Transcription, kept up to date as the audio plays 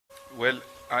Well,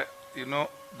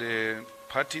 the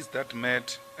parties that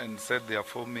met and said they are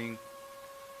forming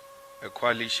a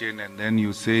coalition, and then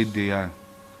you say there are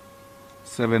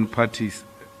 7 parties.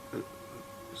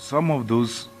 Some of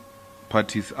those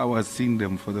parties, I was seeing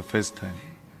them for the first time.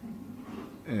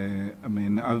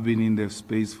 I've been in the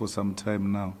space for some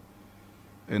time now,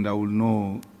 and I will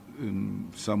know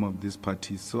some of these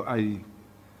parties. So I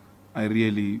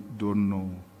really don't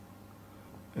know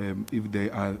if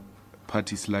there are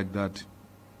parties like that.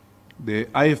 The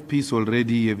IFP is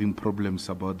already having problems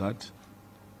about that,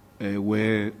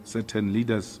 where certain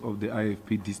leaders of the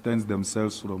IFP distance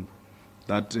themselves from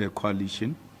that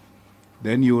coalition.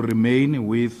 Then you remain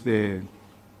with the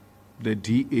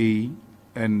DA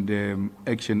and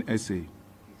Action SA.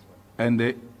 And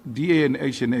the DA and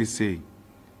Action SA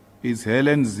is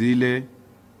Helen Zille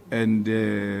and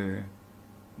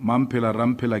Mampela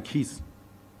Rampela kiss.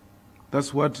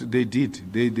 That's what they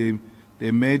did. They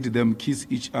made them kiss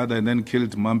each other and then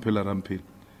killed Mampela Rampela.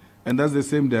 And that's the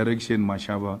same direction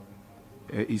Mashaba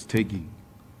is taking.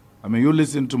 You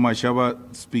listen to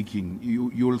Mashaba speaking,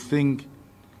 you'll think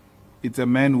it's a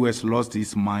man who has lost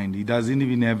his mind. He doesn't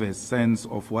even have a sense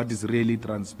of what is really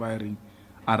transpiring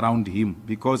around him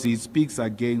because he speaks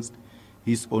against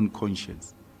his own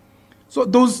conscience. So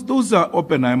those are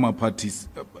Oppenheimer parties.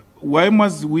 Why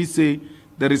must we say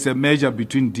there is a merger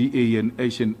between DA and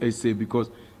Asian SA?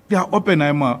 Because they are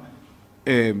Oppenheimer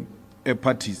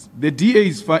parties. The DA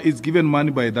is given money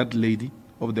by that lady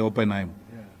of the Oppenheimer.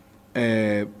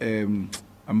 Yeah.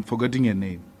 I'm forgetting her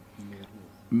name.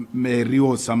 Mary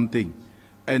or something.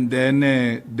 And then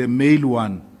the male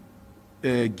one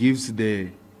gives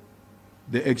the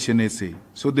Action SA.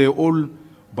 So they all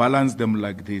balance them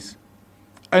like this.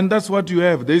 And that's what you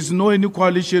have. There is no any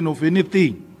coalition of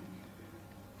anything.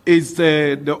 It's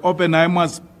the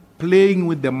Oppenheimers playing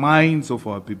with the minds of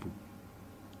our people.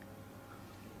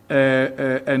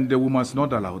 And we must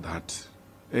not allow that.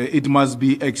 It must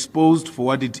be exposed for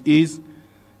what it is.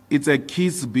 It's a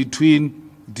kiss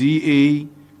between DA,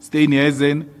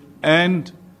 Steenhuisen,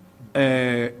 and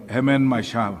Herman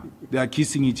Mashaba. They are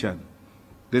kissing each other.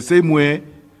 The same way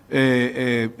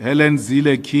Helen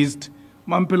Zille kissed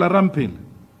Mampela Rampela.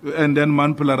 And then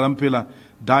Mampela Rampela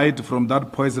died from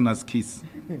that poisonous kiss.